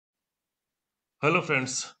Hello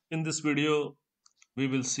friends, in this video we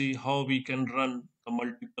will see how we can run the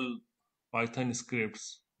multiple Python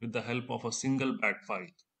scripts with the help of a single bat file.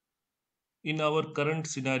 In our current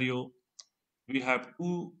scenario, we have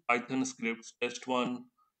two Python scripts, test1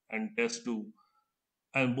 and test2,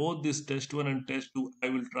 and both this test1 and test2 I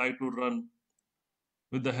will try to run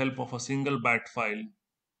with the help of a single bat file,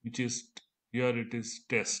 which is here it is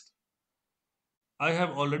test. I have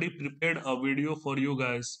already prepared a video for you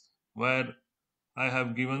guys where I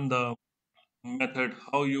have given the method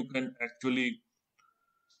how you can actually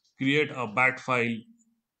create a bat file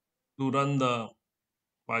to run the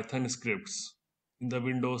Python scripts in the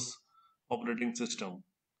Windows operating system.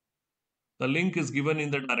 The link is given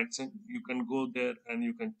in the direction. You can go there and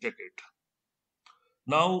you can check it.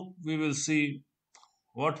 Now we will see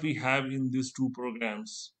what we have in these two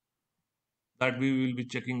programs that we will be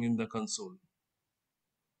checking in the console.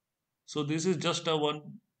 So this is just a one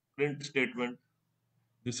print statement.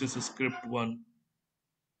 This is a script one.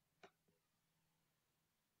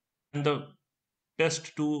 And the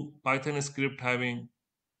test2 Python script having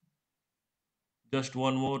just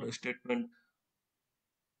one more statement,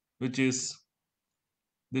 which is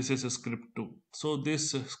this is a script 2. So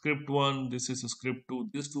this script 1, this is a script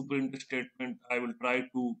 2. This two print statement I will try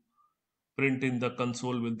to print in the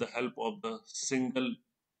console with the help of the single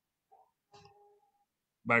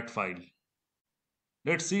bat file.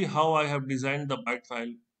 Let's see how I have designed the bat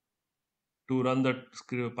file to run the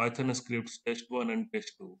Python scripts test1 and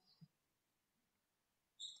test2.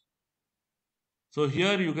 So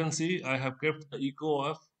here you can see I have kept the echo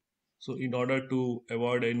off. So in order to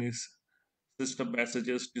avoid any system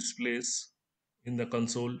messages displays in the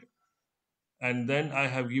console, and then I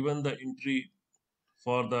have given the entry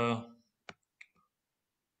for the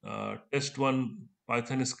test1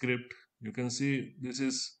 Python script. You can see this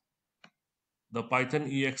is the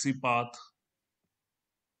python.exe path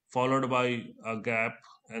followed by a gap,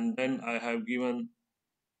 and then I have given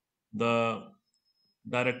the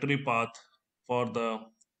directory path for the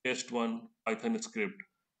test1 Python script.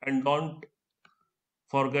 And don't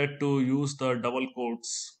forget to use the double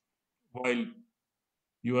quotes while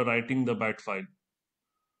you are writing the bat file.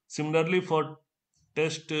 Similarly, for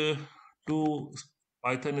test2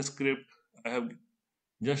 Python script, I have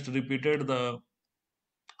just repeated the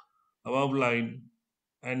above line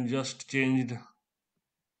and just changed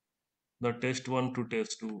the test1 to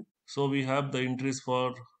test2. So we have the entries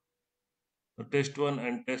for the test1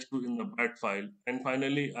 and test2 in the bat file. And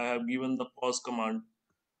finally, I have given the pause command,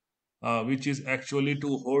 which is actually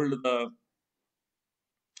to hold the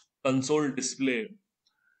console display.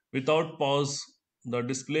 Without pause, the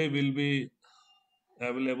display will be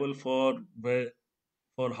available for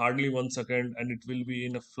hardly 1 second, and it will be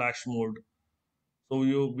in a flash mode. So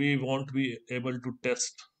we won't be able to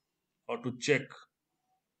test or to check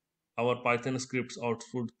our Python scripts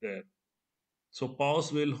output there. So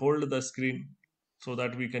pause will hold the screen so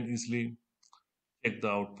that we can easily check the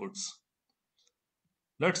outputs.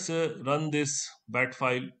 Let's run this bat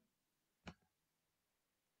file.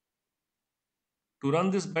 To run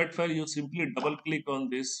this bat file, you simply double click on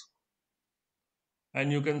this and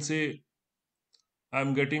you can see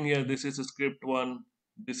I'm getting here, this is a script 1,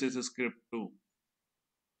 this is a script 2.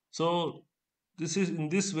 So this is in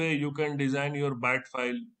this way you can design your bat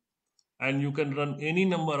file and you can run any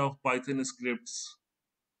number of Python scripts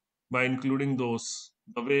by including those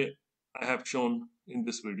the way I have shown in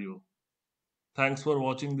this video. Thanks for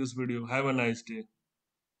watching this video. Have a nice day.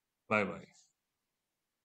 Bye bye.